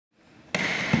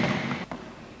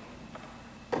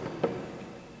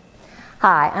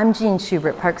Hi, I'm Jean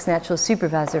Schubert, Parks Naturalist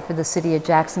Supervisor for the City of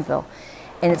Jacksonville,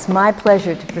 and it's my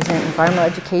pleasure to present environmental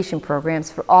education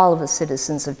programs for all of the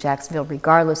citizens of Jacksonville,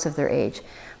 regardless of their age.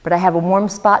 But I have a warm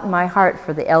spot in my heart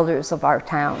for the elders of our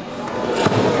town.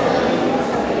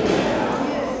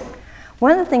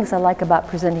 One of the things I like about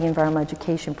presenting environmental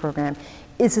education program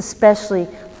is especially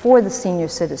for the senior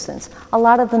citizens. A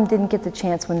lot of them didn't get the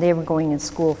chance when they were going in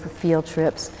school for field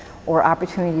trips or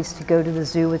opportunities to go to the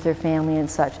zoo with their family and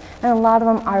such. And a lot of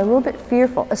them are a little bit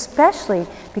fearful, especially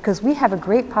because we have a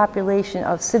great population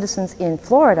of citizens in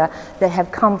Florida that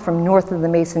have come from north of the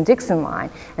Mason-Dixon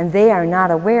line, and they are not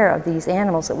aware of these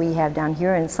animals that we have down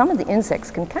here, and some of the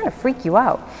insects can kind of freak you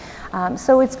out.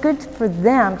 So it's good for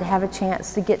them to have a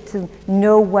chance to get to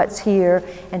know what's here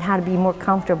and how to be more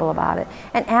comfortable about it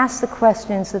and ask the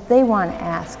questions that they want to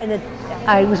ask. And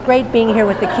it was great being here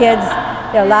with the kids.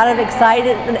 A lot of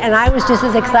excited, and I was just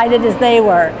as excited as they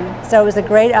were. So it was a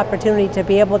great opportunity to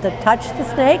be able to touch the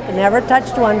snake. I never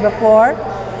touched one before,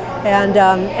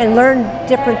 and learn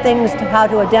different things to how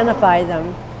to identify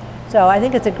them. So I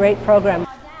think it's a great program.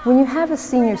 When you have a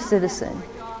senior citizen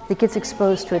that gets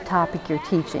exposed to a topic you're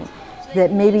teaching,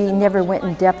 that maybe never went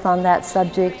in depth on that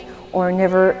subject or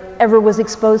never ever was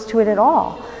exposed to it at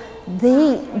all,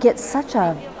 they get such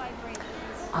a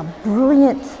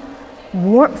brilliant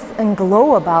warmth and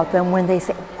glow about them when they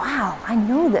say, wow, I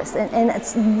know this. And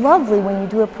it's lovely when you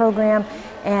do a program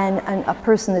and a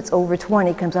person that's over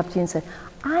 20 comes up to you and says,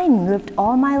 I lived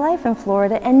all my life in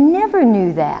Florida and never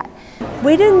knew that.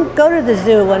 We didn't go to the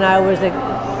zoo when I was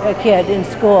a kid in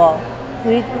school.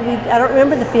 I don't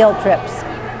remember the field trips.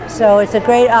 So it's a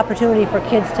great opportunity for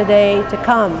kids today to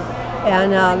come.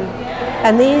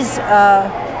 And these,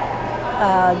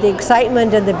 the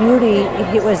excitement and the beauty,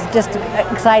 it was just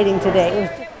exciting today.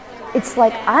 It's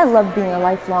like I love being a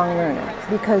lifelong learner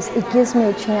because it gives me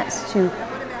a chance to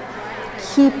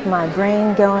keep my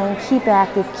brain going, keep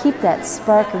active, keep that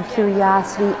spark of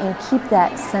curiosity, and keep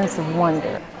that sense of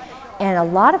wonder. And a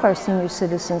lot of our senior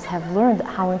citizens have learned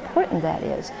how important that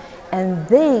is. And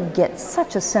they get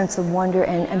such a sense of wonder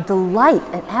and delight,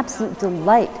 an absolute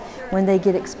delight, when they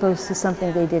get exposed to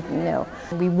something they didn't know.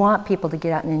 We want people to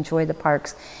get out and enjoy the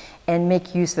parks and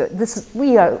make use of it.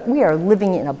 We are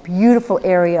living in a beautiful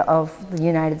area of the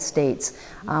United States,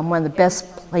 one of the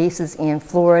best places in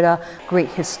Florida, great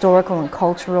historical and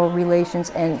cultural relations,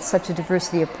 and such a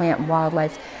diversity of plant and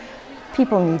wildlife.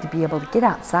 People need to be able to get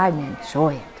outside and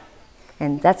enjoy it.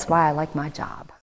 And that's why I like my job.